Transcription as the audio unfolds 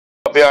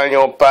Behind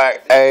your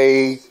back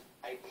a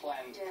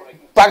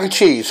bag of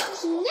cheese.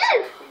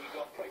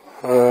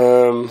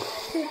 No.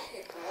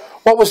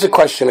 What was the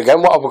question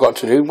again? What have I got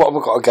to do? What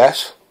have I got to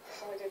guess?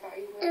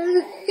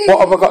 What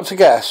have I got to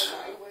guess?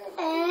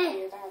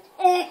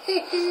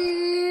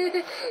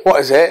 What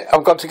is it?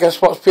 I've got to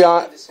guess what's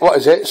behind. What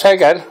is it? Say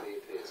again.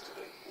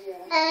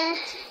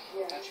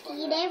 Do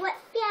you know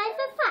what's behind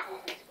my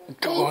back?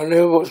 Do I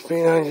know what's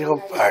behind your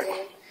back?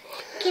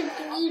 Do you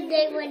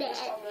know what it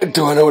is?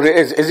 Do I know what it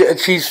is? Is it a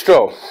cheese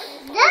straw?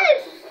 No.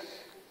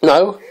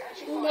 No?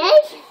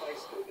 No.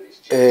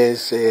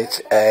 Is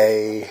it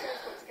a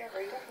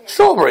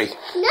strawberry?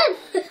 No.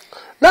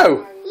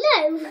 No.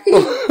 No.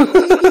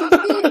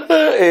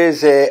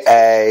 Is it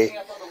a...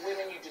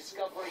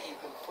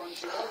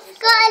 It's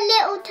got a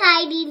little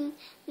tiny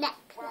neck.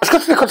 It's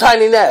got a little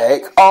tiny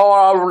neck?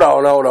 Oh,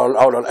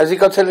 hold on. Has it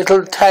got a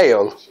little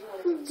tail?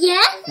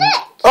 Yes.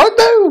 Oh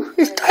no,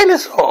 it's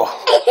dinosaur.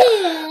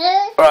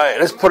 Right,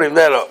 let's put him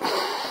there, look.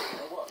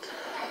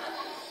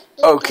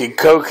 Okie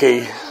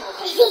dokie.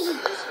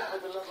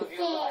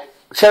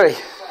 Cherry.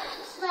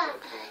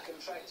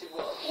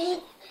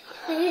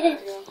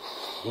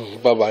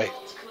 Bye-bye.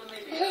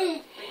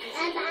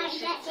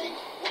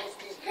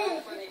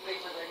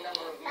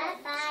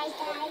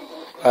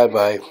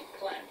 Bye-bye.